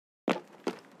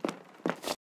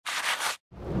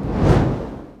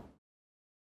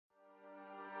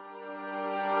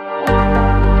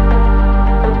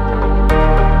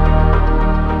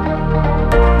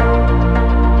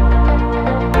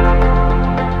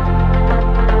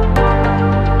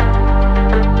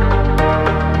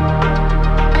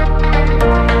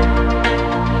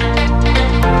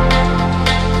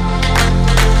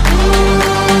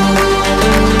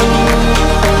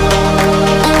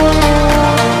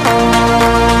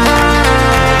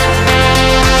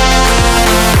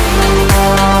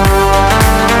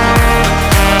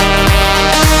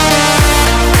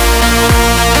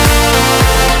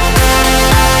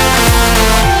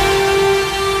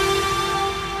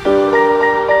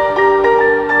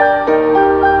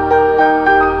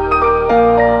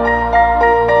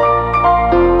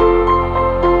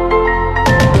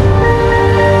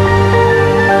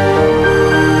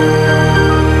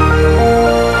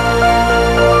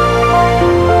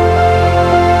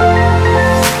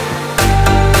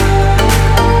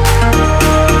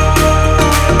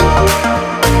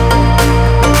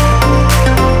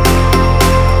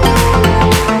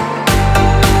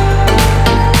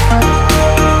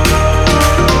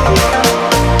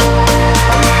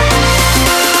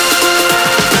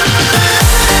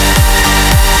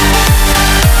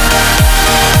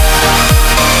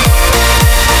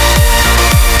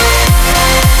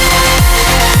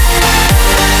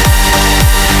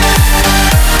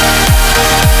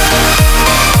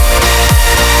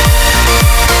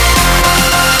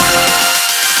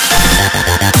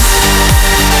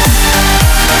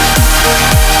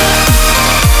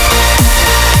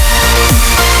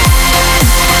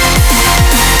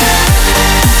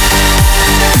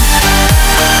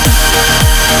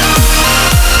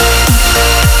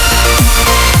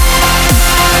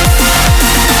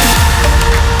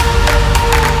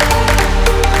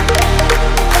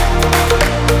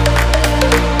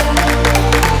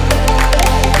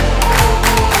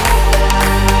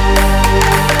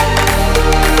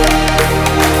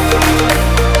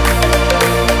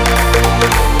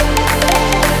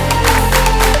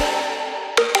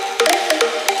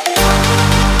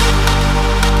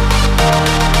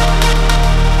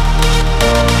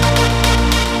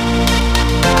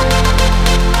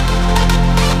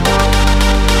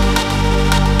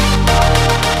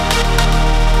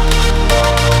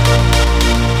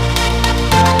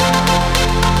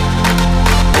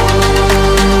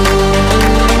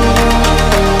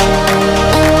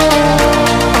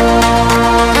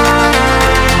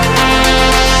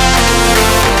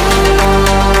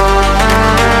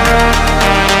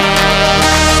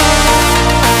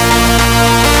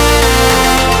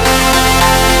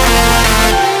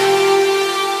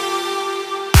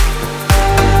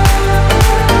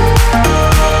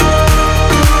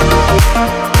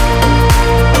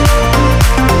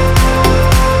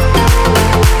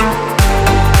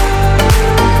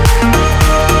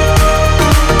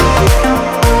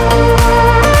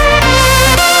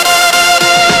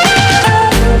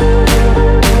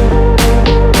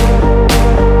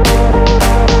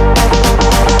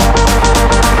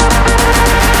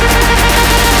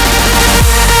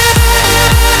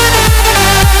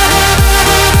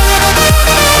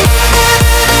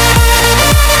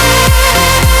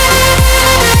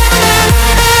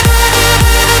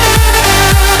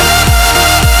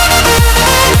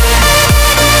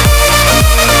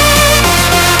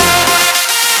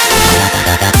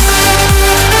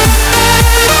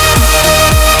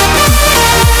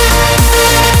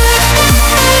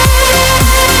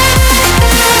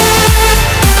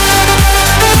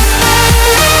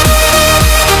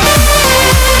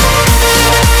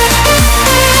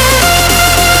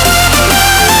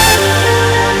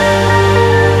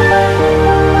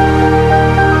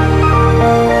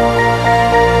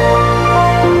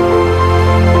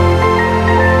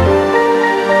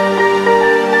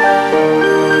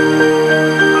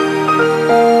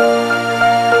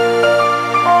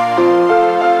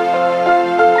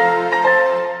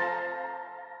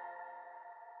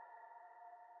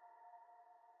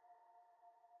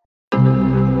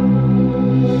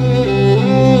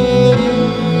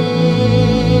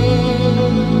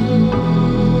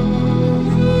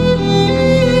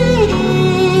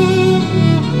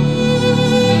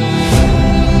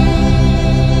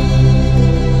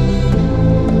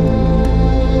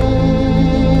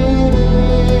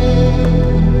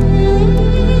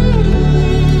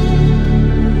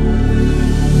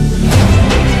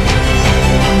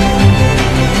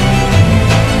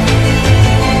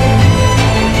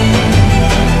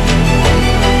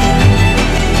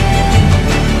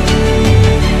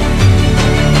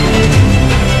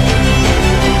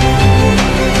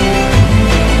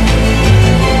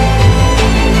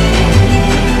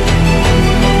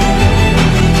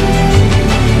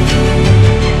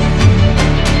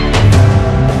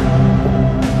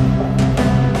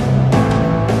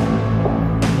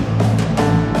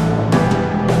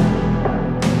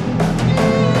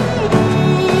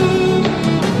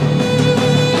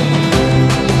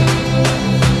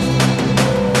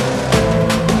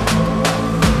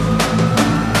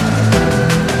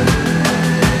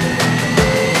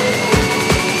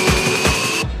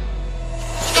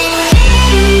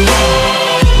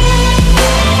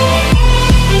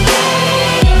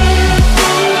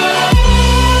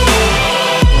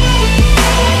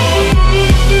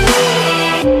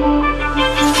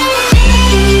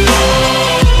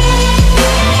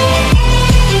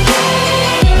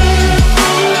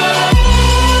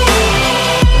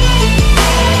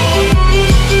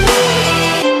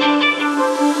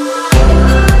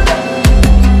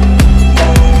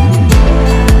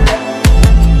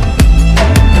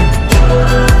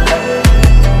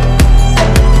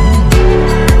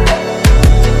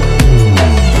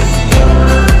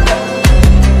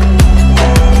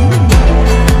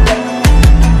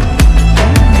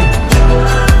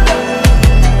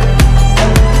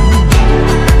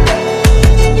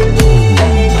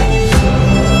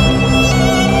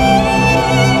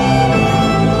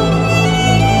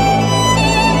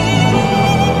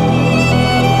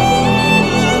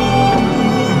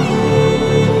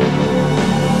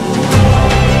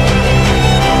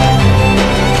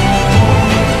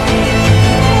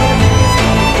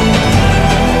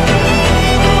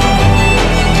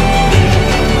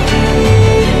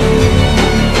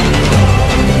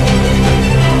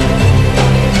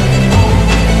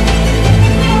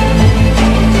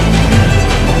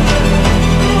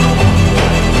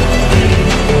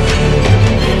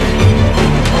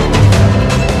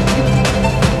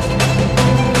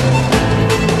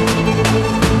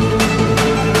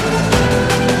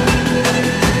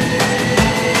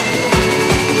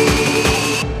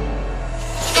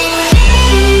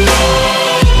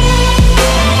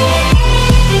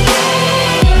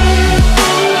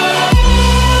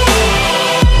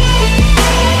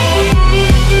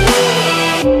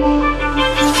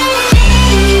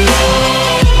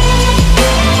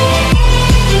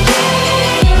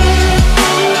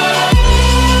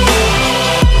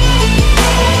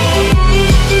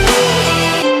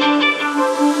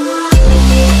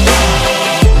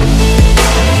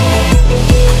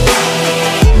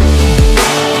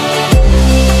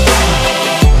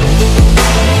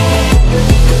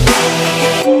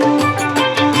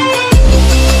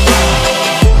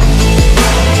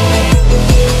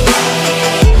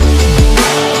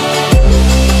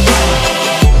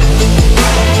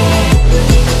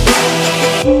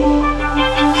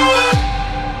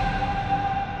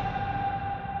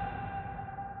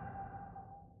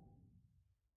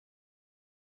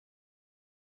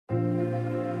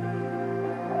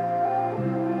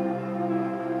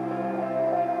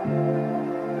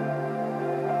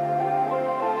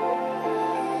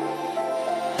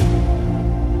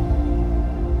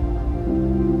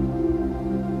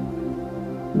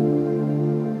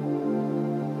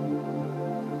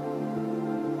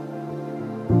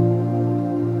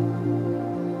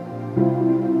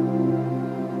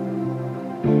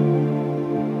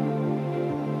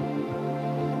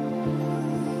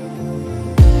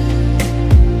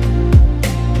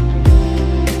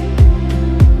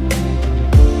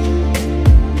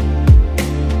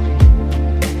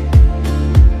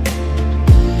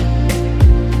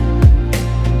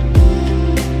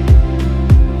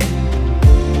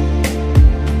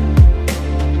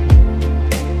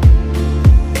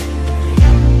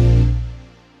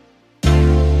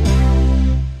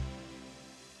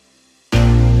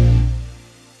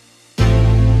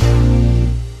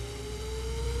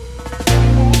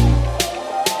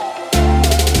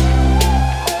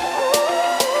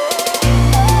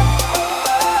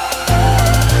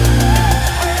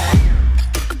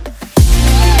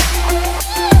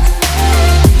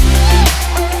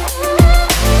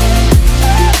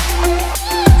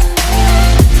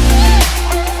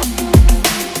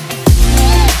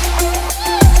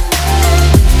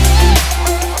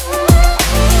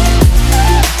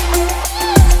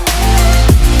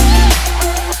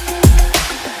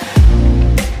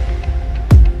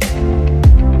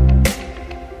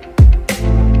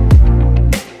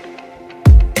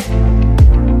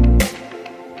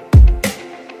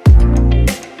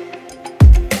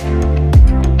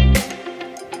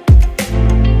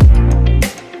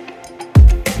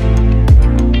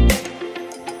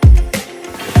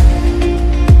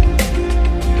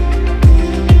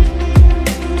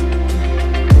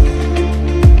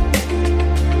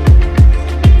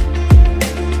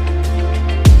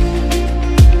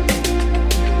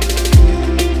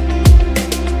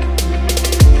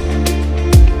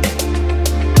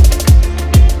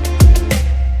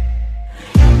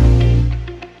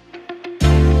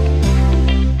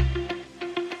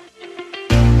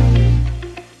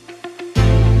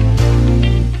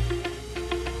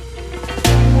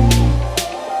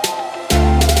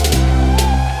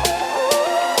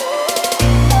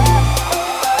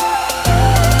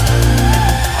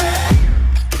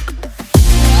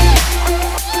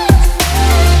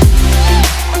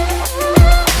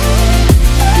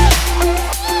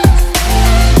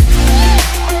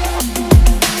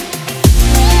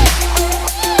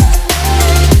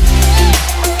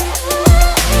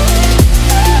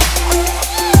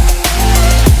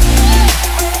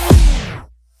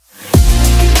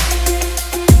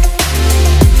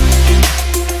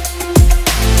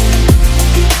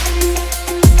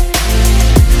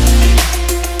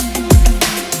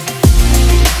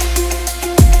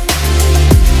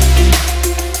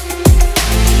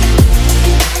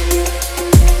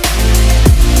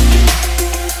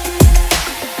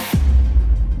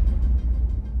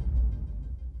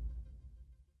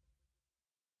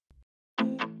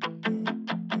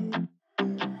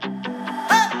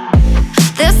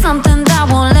something that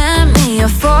won't let me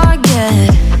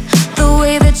forget the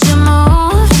way that you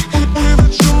move.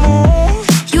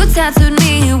 You tattooed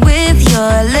me with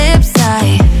your lips.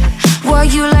 I wore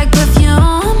you like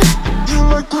perfume.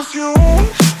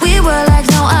 We were like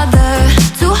no other,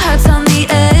 two hearts on the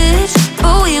edge,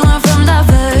 but we went from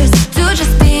lovers to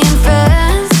just being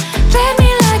friends. Played me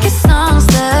like a song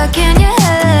stuck in your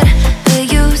head, but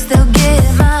you still get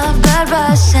my blood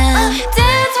rushing.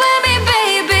 Dance with me,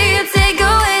 baby, you take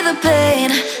away the pain.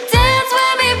 Dance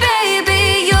with me, baby,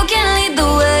 you can lead the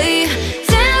way.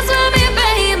 Dance with me,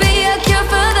 baby, a cure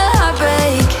for the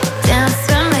heartbreak. Dance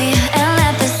with me and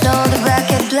let this old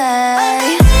record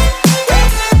play.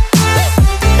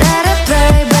 Let it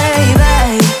play, baby.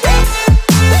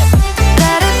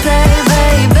 Let it play,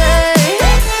 baby.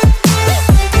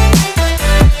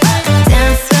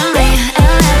 Dance with me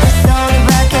and let this old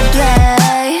record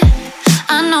play.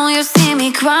 I know you see me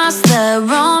cross the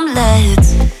room, let's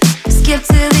skip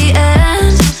to the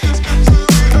end.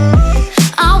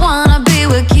 I wanna be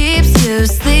what keeps you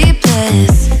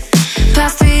sleepless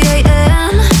past 3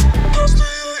 a.m.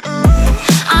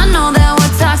 I know that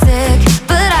we're toxic,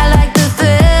 but I like the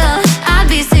thrill. I'd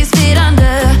be 6 feet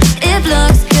under if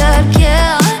looks could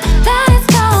kill. Let's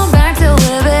go back to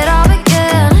live it all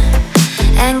again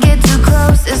and get too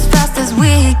close as fast as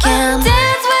we can.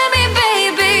 Dance with me,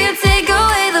 baby, you take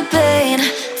away the pain.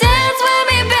 Dance with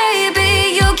me, baby,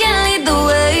 you can lead the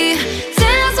way.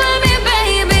 Dance with me,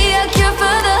 baby, a cure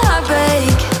for the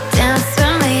heartbreak. Dance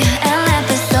with me and let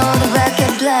this old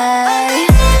record play.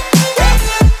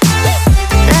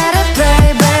 Let it play,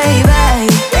 baby.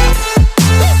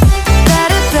 Let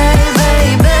it play,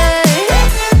 baby.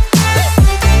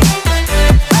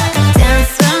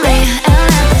 Dance with me and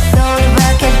let this old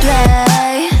record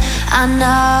play. I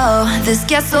know this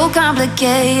gets so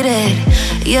complicated.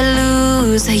 You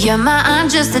lose your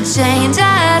mind just to change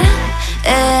it,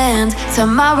 and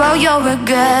tomorrow you'll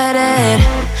regret it.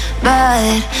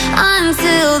 But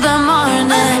until the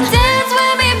morning,